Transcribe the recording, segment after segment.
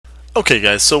Okay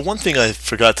guys, so one thing I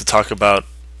forgot to talk about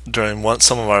during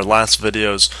some of our last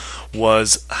videos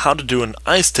was how to do an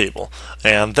ice table,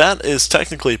 and that is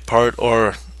technically part,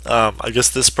 or I guess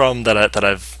this problem that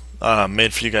I've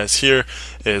made for you guys here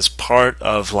is part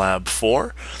of lab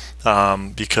 4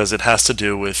 because it has to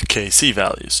do with Kc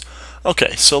values.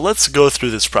 Okay, so let's go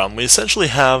through this problem. We essentially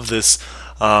have this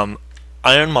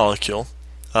iron molecule,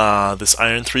 this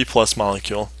iron 3 plus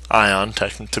molecule, ion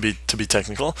to be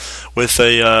technical, with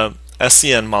a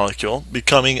SCN molecule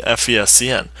becoming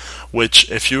FeSCN, which,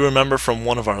 if you remember from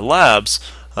one of our labs,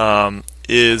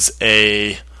 is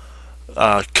a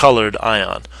colored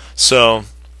ion. So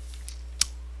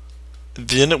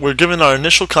we're given our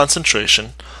initial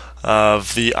concentration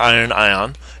of the iron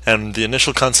ion and the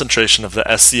initial concentration of the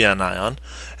SCN ion,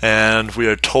 and we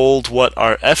are told what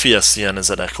our FeSCN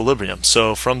is at equilibrium.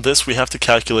 So from this we have to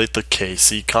calculate the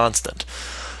Kc constant.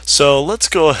 So let's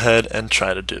go ahead and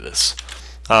try to do this.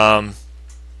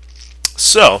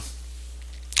 So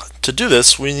to do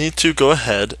this, we need to go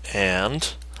ahead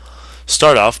and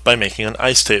start off by making an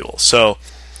ice table. So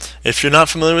if you're not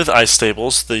familiar with ice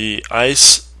tables, the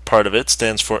ice part of it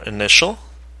stands for initial,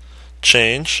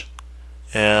 change,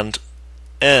 and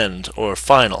end, or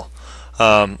final,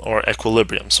 or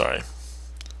equilibrium, sorry.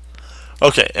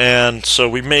 Okay, and so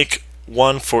we make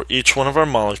one for each one of our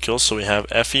molecules. So we have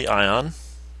Fe ion,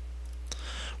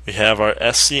 we have our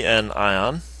SCN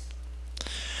ion,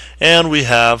 and we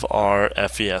have our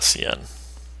FeSCN.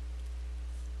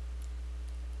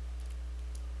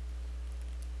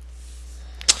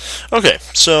 Okay,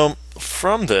 so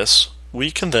from this we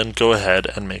can then go ahead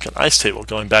and make an ice table.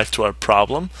 Going back to our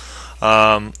problem,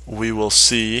 we will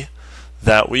see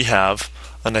that we have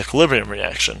an equilibrium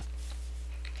reaction.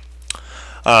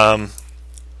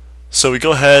 So we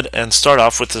go ahead and start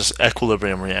off with this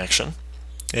equilibrium reaction,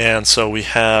 and so we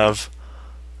have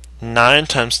 9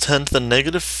 times 10 to the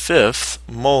negative fifth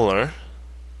molar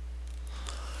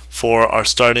for our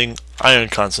starting iron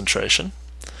concentration.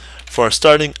 For our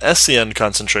starting SCN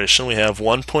concentration, we have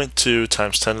 1.2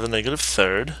 times 10 to the negative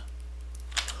third.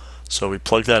 So we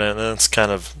plug that in, and it's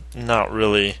kind of not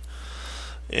really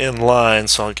in line,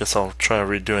 so I guess I'll try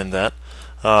redoing that.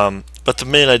 But the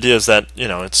main idea is that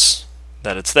it's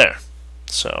there.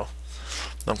 So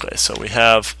okay, so we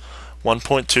have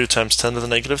 1.2 times 10 to the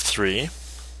negative 3.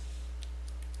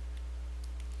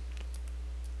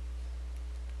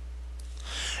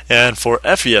 And for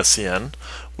FeSCN,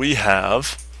 we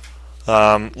have,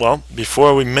 well,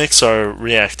 before we mix our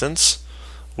reactants,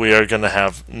 we are going to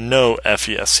have no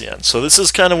FeSCN. So this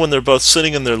is kind of when they're both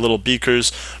sitting in their little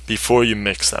beakers before you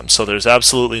mix them. So there's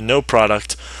absolutely no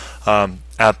product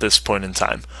at this point in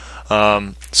time.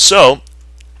 So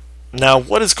now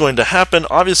what is going to happen?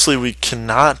 Obviously we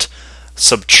cannot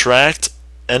subtract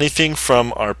anything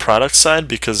from our product side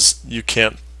because you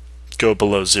can't go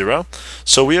below 0.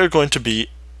 So we are going to be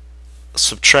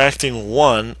subtracting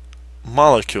one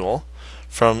molecule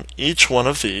from each one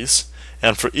of these,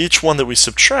 and for each one that we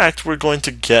subtract we're going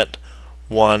to get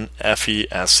one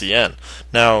FeSCN.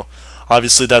 Now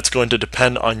obviously that's going to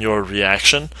depend on your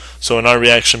reaction. So in our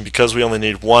reaction, because we only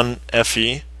need one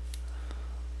Fe,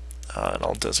 and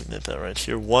I'll designate that right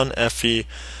here, one Fe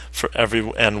for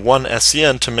every, and one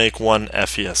SCN to make one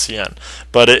FeSCN.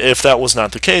 But if that was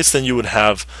not the case, then you would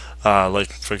have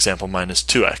like, for example, minus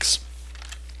 2x.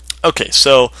 Okay,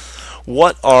 so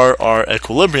what are our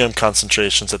equilibrium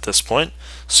concentrations at this point?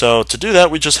 So to do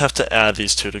that, we just have to add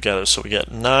these two together. So we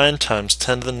get 9 times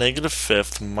 10 to the negative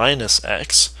fifth minus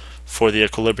x for the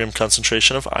equilibrium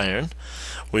concentration of iron.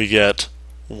 We get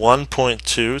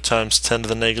 1.2 times 10 to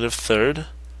the negative third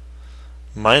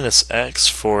minus x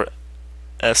for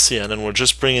SCN, and we're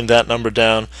just bringing that number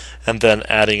down and then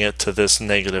adding it to this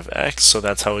negative x. So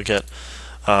that's how we get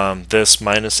this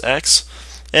minus x.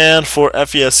 And for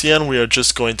FeSCN, we are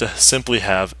just going to simply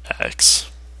have x.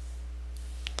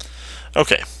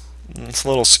 Okay, it's a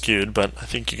little skewed, but I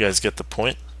think you guys get the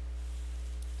point.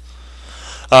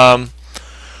 Alright,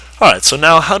 so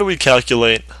now how do we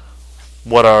calculate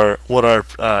what our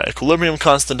equilibrium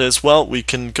constant is? Well, we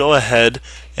can go ahead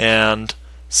and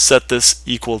set this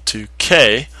equal to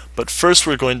k, but first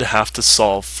we're going to have to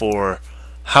solve for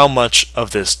how much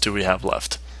of this do we have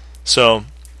left. So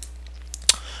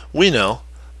we know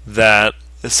that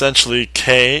essentially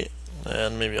k,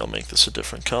 and maybe I'll make this a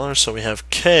different color, so we have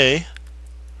k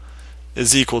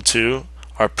is equal to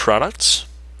our products,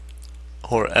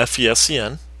 or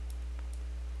FeSCN,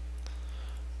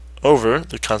 over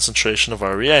the concentration of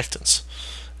our reactants,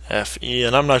 Fe,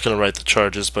 and I'm not going to write the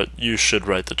charges, but you should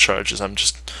write the charges. I'm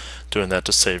just doing that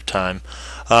to save time.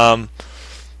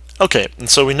 Okay, and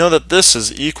so we know that this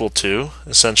is equal to,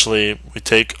 essentially, we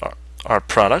take our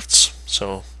products,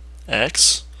 so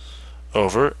x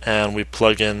over, and we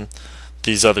plug in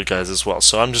these other guys as well.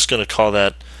 So I'm just going to call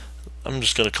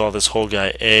this whole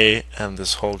guy A and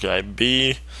this whole guy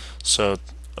B. So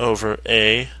over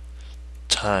A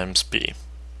times B.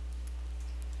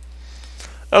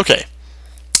 Okay,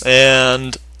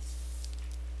 and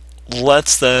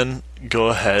let's then go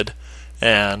ahead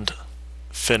and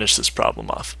finish this problem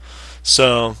off.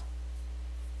 So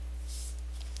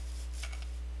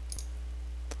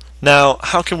now,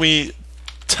 how can we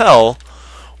tell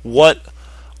what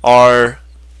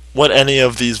any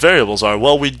of these variables are?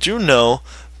 Well, we do know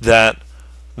that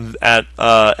at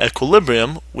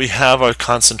equilibrium we have our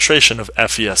concentration of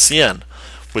FeSCN,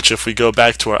 which, if we go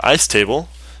back to our ICE table,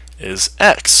 is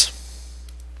X.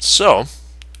 So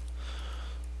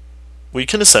we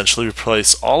can essentially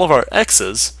replace all of our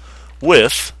X's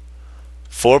with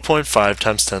 4.5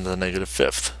 times 10 to the negative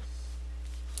fifth.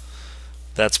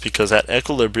 That's because at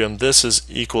equilibrium this is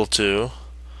equal to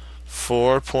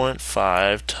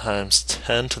 4.5 times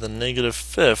 10 to the negative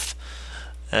fifth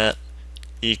at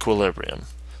equilibrium.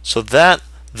 So that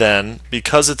then,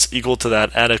 because it's equal to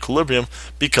that at equilibrium,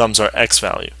 becomes our X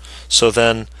value. So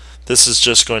then this is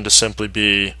just going to simply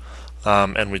be,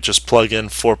 and we just plug in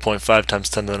 4.5 times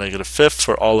 10 to the negative fifth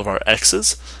for all of our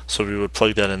X's. So we would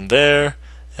plug that in there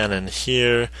and in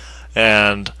here,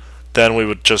 and then we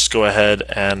would just go ahead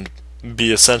and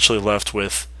be essentially left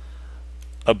with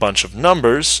a bunch of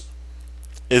numbers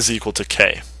is equal to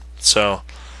K. So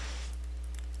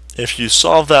if you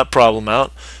solve that problem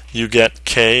out, you get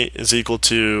K is equal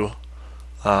to,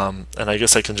 and I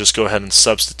guess I can just go ahead and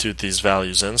substitute these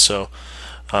values in. So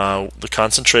the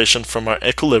concentration from our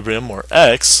equilibrium, or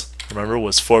X, remember,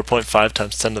 was 4.5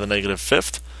 times 10 to the negative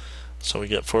fifth. So we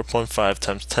get 4.5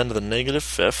 times 10 to the negative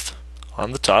fifth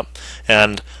on the top.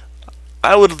 And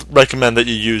I would recommend that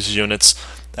you use units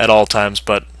at all times,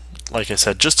 but like I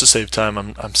said, just to save time,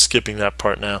 I'm skipping that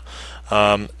part now.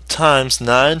 Times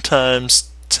 9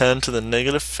 times 10 to the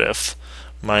negative fifth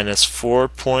minus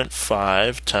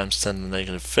 4.5 times 10 to the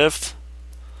negative fifth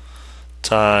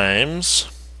times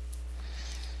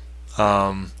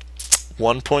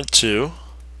 1.2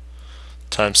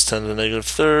 times 10 to the negative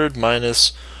third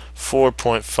minus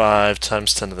 4.5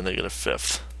 times 10 to the negative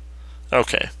fifth.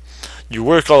 Okay. You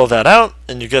work all of that out,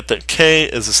 and you get that K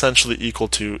is essentially equal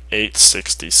to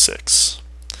 866.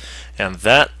 And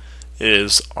that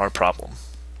is our problem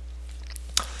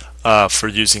for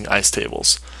using ICE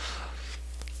tables.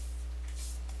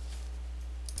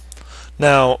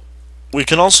 Now, we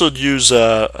can also use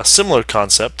a similar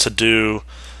concept to do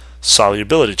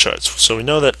solubility charts. So we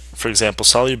know that, for example,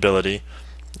 solubility,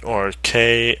 or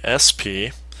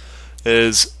KSP,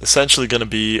 is essentially going to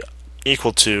be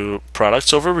equal to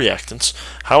products over reactants.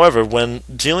 However, when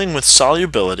dealing with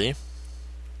solubility,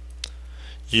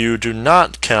 you do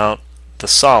not count the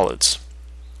solids.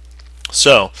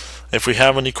 So if we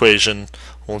have an equation,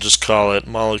 we'll just call it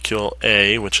molecule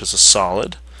A, which is a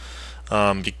solid,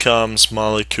 becomes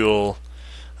molecule,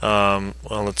 well,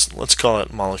 let's call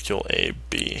it molecule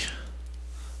AB,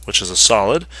 which is a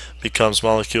solid, becomes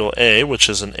molecule A, which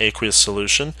is an aqueous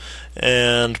solution,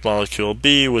 and molecule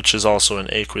B, which is also an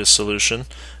aqueous solution,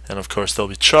 and of course they'll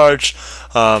be charged.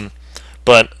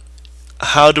 But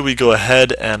how do we go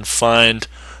ahead and find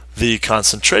the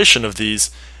concentration of these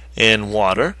in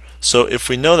water? So if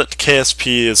we know that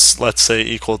KSP is, let's say,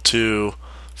 equal to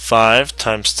 5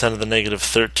 times 10 to the negative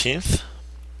 13th,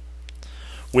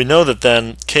 we know that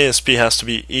then KSP has to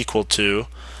be equal to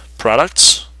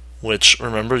products, which,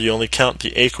 remember, you only count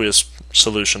the aqueous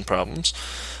solution problems,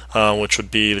 which would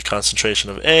be the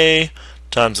concentration of A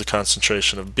times the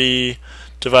concentration of B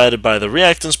divided by the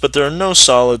reactants, but there are no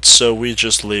solids, so we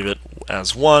just leave it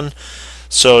as 1.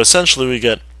 So essentially we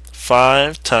get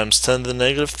 5 times 10 to the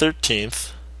negative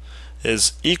 13th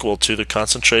is equal to the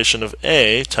concentration of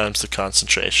A times the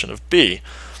concentration of B,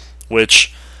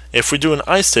 which, if we do an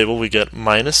ICE table, we get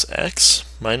minus X,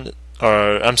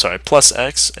 plus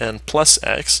X and plus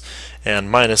X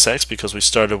and minus X, because we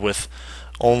started with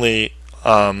only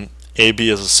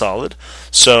AB as a solid.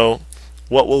 So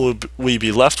what will we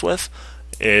be left with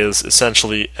is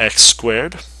essentially X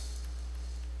squared.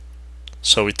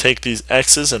 So we take these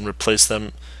X's and replace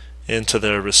them into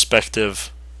their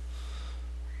respective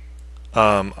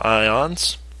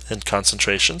ions and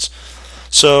concentrations.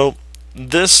 So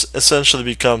this essentially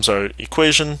becomes our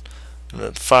equation, and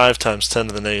then 5 times 10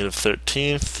 to the negative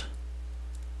 13th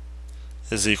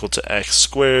is equal to X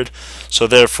squared. So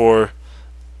therefore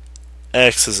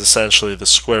X is essentially the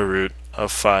square root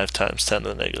of 5 times 10 to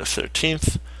the negative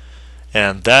 13th,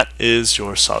 and that is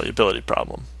your solubility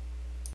problem.